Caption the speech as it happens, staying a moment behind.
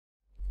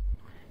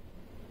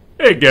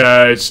Hey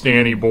guys,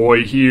 Danny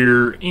Boy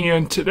here,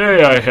 and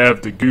today I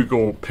have the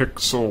Google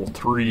Pixel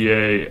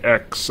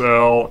 3a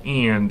XL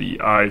and the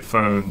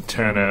iPhone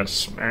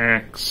XS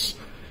Max.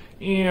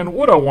 And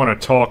what I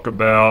want to talk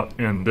about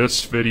in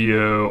this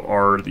video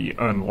are the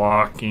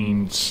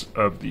unlockings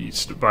of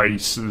these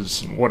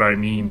devices, and what I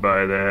mean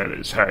by that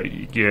is how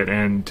you get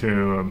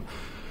into them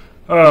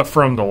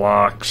from the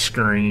lock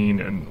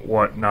screen and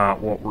whatnot,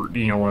 what we're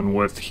dealing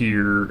with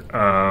here.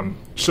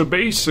 So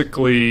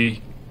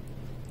basically,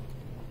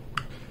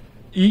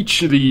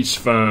 each of these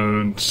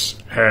phones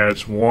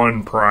has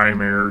one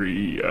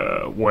primary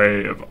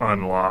way of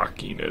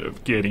unlocking it,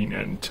 of getting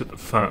into the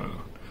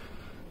phone.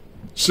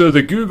 So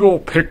the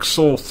Google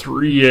Pixel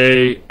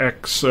 3a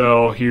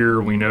XL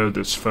here, we know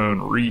this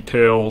phone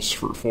retails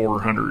for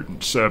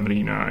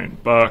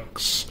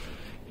 $479,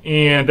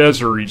 and as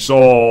a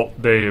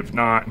result, they have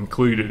not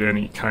included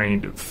any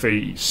kind of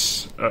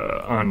face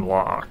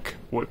unlock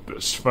with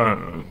this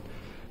phone.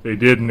 They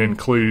didn't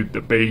include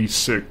the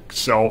basic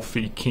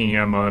selfie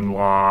cam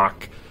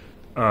unlock,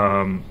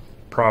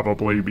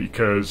 probably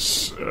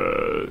because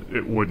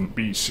it wouldn't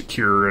be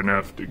secure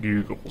enough to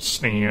Google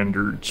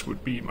standards,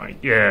 would be my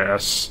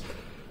guess.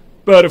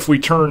 But if we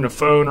turn the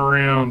phone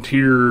around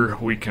here,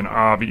 we can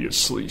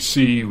obviously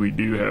see we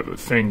do have a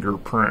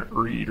fingerprint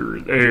reader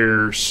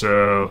there,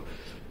 so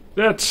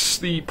that's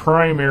the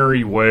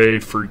primary way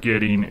for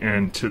getting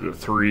into the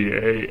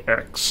 3a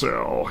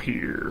XL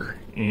here.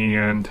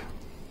 And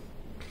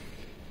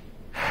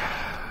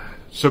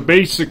so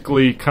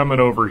basically, coming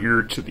over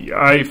here to the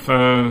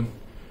iPhone,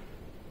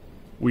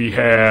 we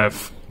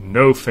have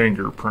no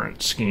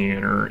fingerprint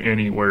scanner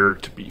anywhere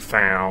to be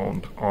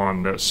found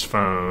on this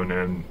phone,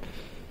 and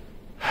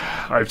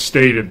I've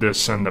stated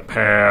this in the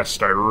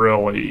past, I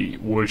really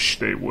wish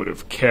they would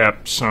have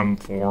kept some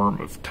form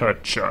of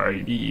Touch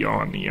ID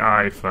on the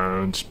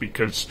iPhones,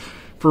 because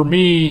for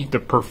me, the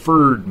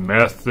preferred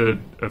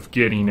method of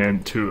getting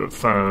into a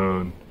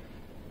phone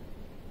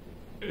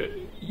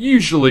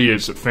usually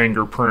is a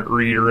fingerprint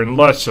reader,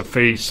 unless a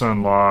face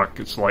unlock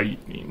is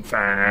lightning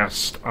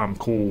fast. I'm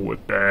cool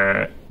with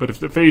that. But if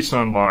the face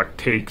unlock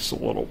takes a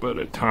little bit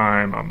of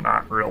time, I'm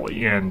not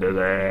really into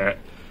that.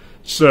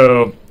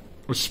 So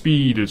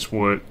speed is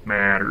what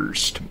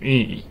matters to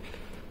me.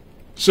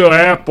 So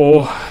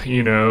Apple,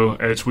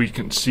 as we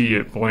can see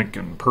it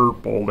blinking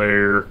purple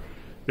there,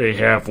 they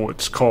have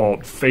what's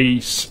called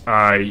Face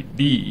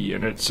ID,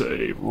 and it's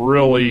a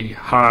really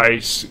high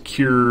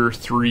secure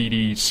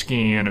 3D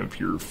scan of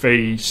your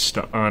face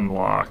to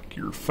unlock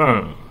your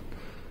phone.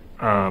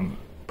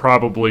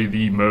 Probably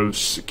the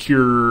most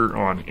secure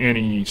on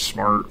any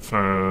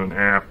smartphone,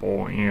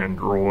 Apple,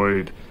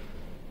 Android,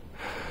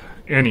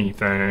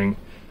 anything,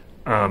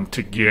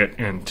 to get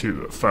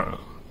into a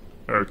phone.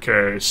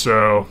 Okay,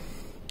 so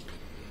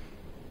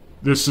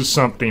this is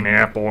something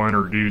Apple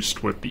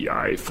introduced with the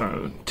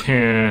iPhone X,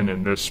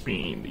 and this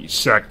being the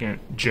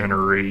second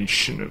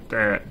generation of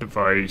that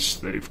device,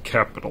 they've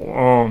kept it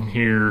along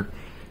here.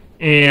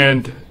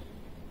 And,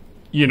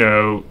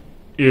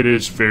 it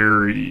is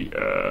very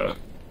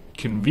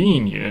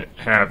convenient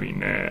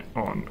having that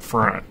on the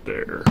front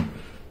there.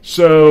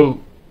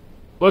 So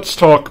let's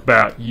talk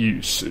about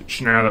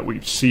usage. Now that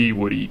we've seen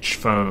what each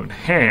phone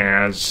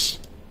has,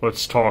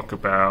 let's talk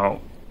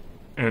about,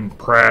 in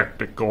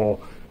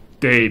practical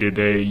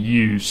day-to-day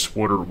use,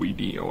 what are we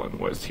dealing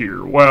with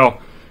here?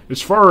 Well,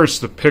 as far as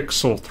the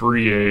Pixel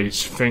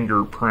 3a's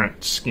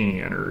fingerprint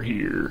scanner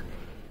here,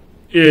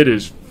 it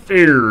is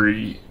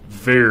very,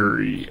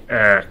 very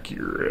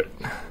accurate.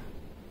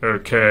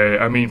 Okay,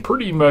 I mean,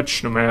 pretty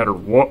much no matter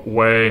what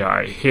way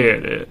I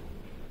hit it,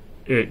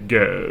 it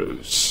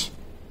goes.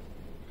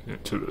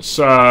 To the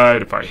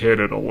side, if I hit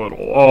it a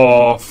little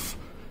off,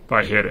 if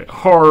I hit it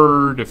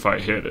hard, if I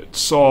hit it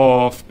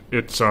soft,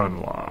 it's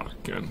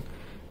unlocking.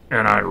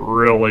 And I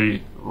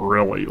really,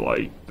 really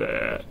like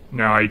that.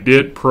 Now, I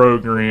did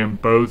program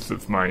both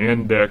of my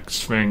index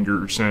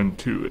fingers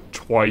into it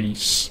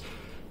twice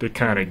to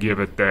kind of give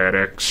it that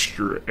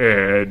extra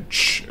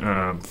edge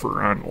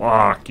for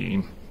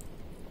unlocking.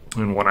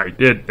 And when I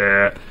did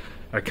that,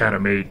 I kind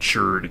of made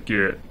sure to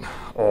get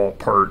all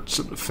parts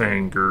of the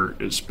finger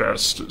as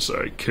best as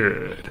I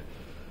could.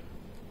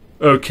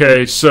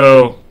 Okay,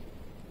 so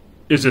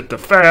is it the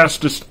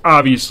fastest?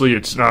 Obviously,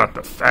 it's not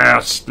the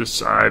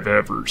fastest I've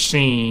ever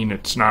seen.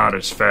 It's not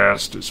as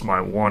fast as my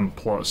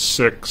OnePlus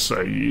 6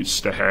 I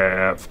used to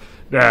have.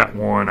 That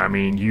one, I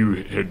mean,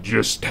 you had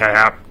just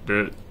tapped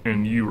it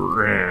and you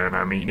were in.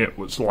 I mean, it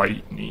was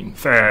lightning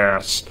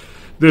fast.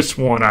 This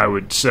one, I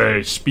would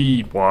say,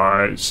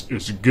 speed-wise,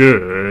 is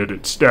good.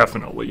 It's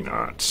definitely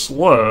not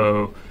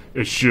slow.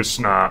 It's just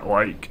not,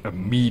 like,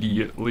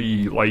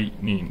 immediately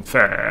lightning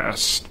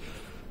fast.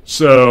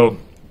 So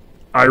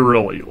I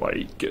really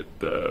like it,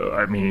 though.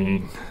 I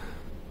mean,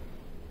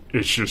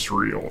 it's just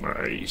real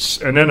nice.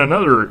 And then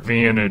another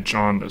advantage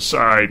on the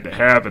side to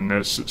having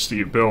this is the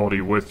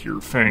ability with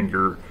your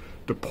finger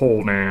to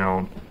pull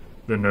down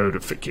the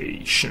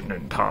notification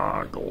and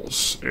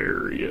toggles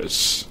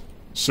areas.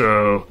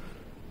 So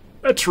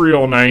that's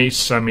real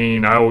nice. I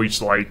mean, I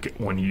always like it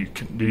when you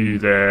can do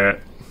that.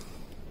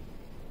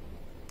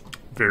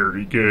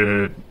 Very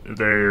good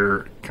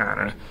there.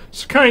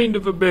 It's kind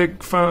of a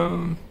big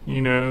phone,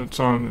 you know, it's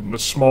on the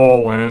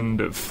small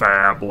end of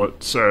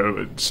phablets, I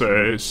would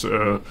say,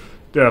 so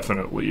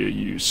definitely a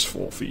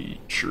useful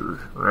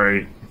feature,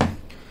 right?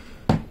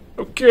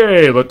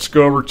 Okay, let's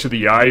go over to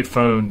the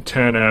iPhone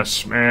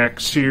XS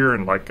Max here,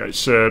 and like I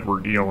said, we're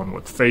dealing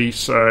with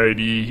Face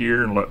ID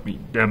here, and let me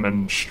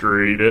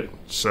demonstrate it.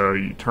 So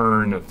you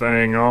turn the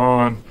thing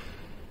on,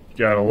 you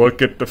gotta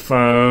look at the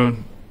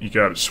phone, you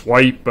gotta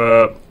swipe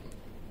up.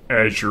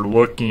 As you're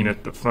looking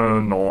at the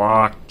phone, the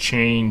lock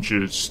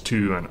changes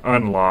to an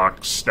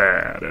unlock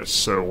status.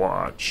 So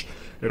watch.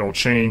 It'll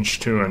change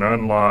to an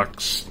unlock.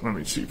 Let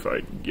me see if I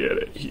can get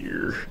it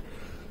here.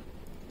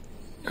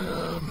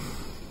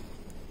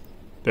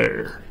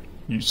 There.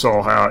 You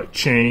saw how it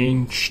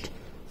changed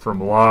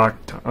from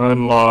lock to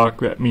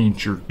unlock. That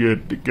means you're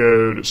good to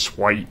go to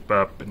swipe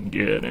up and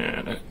get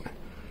in it.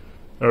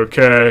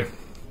 Okay.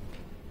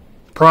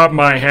 The problem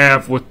I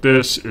have with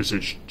this is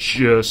it's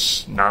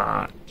just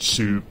not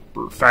super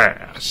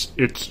fast.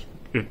 It's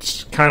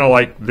kind of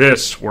like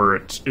this, where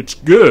it's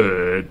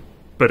good,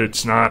 but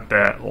it's not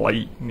that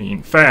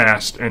lightning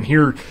fast. And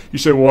here you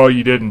say, well,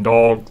 you didn't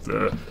dog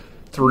the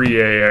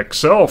 3A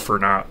XL for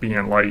not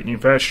being lightning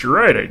fast. You're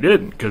right, I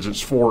didn't, because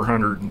it's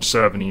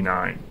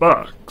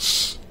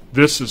 $479.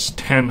 This is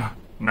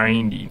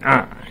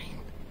 $10.99.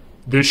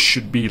 This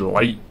should be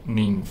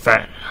lightning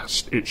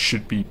fast. It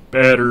should be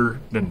better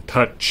than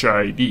Touch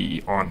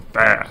ID on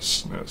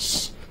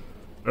fastness.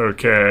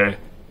 Okay?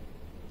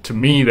 To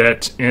me,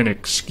 that's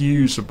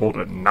inexcusable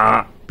to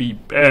not be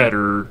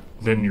better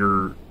than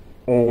your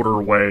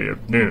older way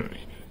of doing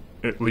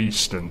it, at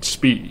least in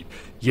speed.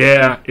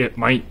 Yeah, it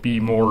might be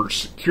more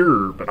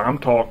secure, but I'm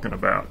talking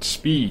about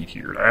speed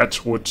here.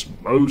 That's what's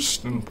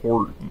most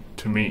important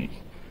to me.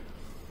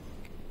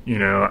 You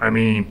know, I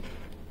mean,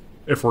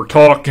 if we're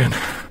talking,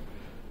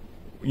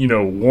 you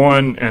know,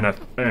 1 and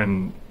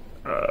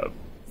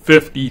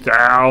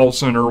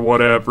 50,000 or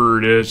whatever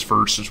it is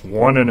versus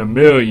 1 in a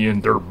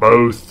million, they're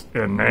both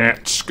in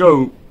that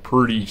scope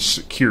pretty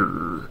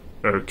secure.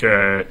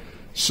 Okay,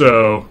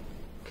 so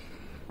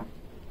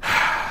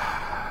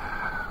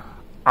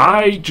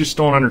I just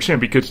don't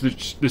understand, because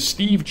the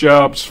Steve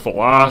Jobs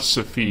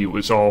philosophy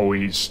was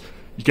always,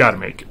 you got to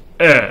make it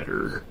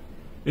better.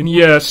 And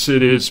yes,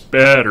 it is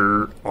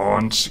better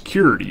on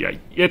security, I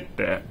get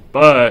that,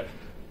 but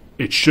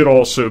it should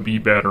also be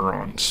better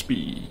on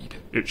speed.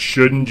 It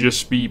shouldn't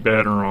just be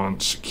better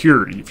on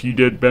security. If you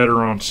did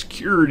better on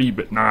security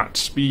but not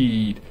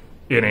speed,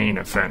 it ain't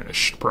a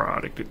finished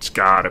product. It's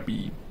got to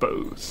be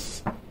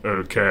both.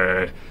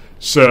 Okay?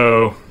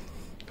 So,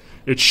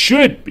 it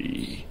should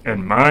be,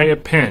 in my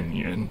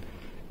opinion,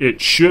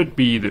 it should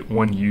be that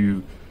when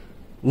you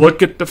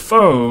look at the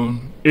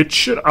phone, it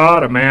should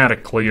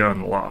automatically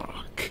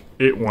unlock.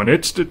 It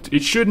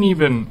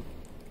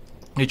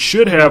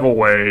should have a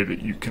way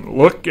that you can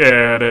look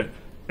at it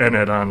and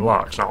it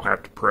unlocks. I don't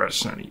have to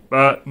press any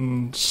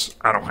buttons.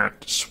 I don't have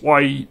to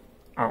swipe.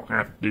 I don't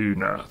have to do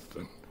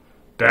nothing.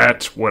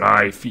 That's what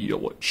I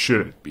feel it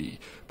should be.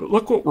 But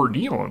look what we're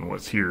dealing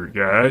with here,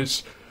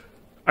 guys.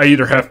 I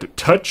either have to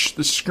touch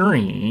the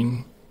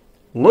screen,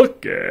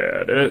 look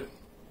at it.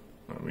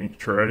 Let me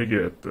try to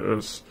get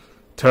this.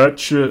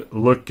 Touch it,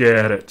 look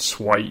at it,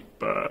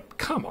 swipe up.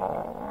 Come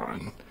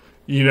on.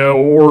 You know,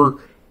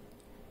 or,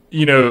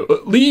 you know,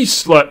 at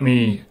least let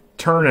me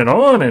turn it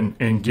on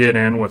and get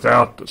in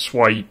without the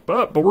swipe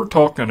up. But we're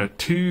talking a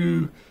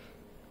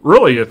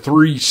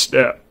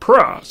 3-step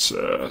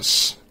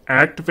process.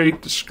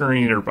 Activate the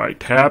screen either by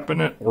tapping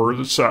it or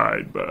the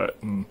side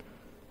button.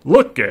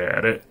 Look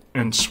at it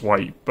and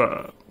swipe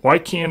up. Why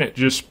can't it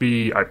just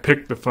be, I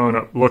pick the phone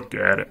up, look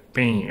at it,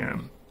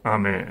 bam,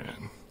 I'm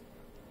in?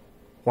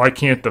 Why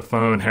can't the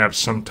phone have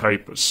some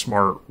type of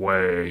smart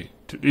way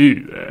to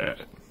do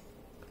that?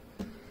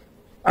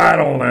 I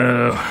don't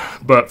know,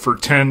 but for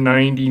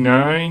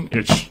 $10.99,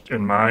 it's,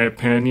 in my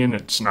opinion,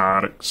 it's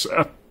not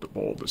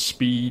acceptable. The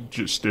speed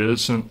just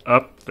isn't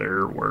up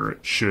there where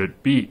it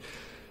should be.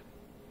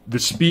 The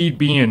speed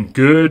being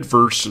good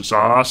versus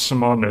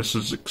awesome on this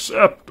is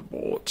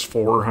acceptable. It's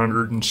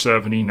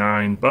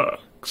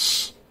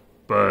 $479,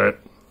 but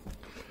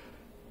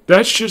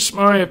that's just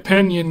my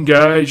opinion,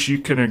 guys. You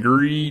can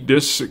agree,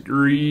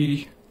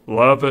 disagree,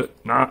 love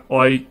it, not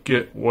like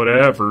it,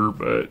 whatever,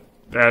 but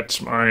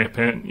that's my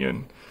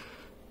opinion.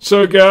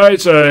 So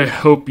guys, I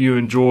hope you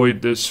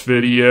enjoyed this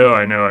video.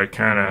 I know I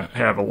kind of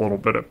have a little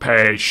bit of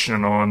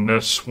passion on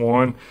this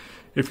one.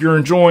 If you're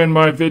enjoying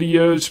my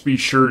videos, be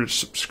sure to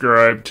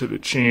subscribe to the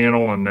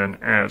channel, and then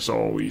as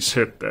always,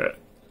 hit that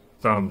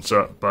thumbs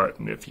up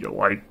button if you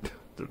liked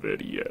the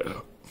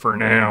video. For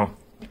now,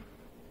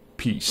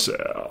 peace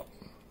out.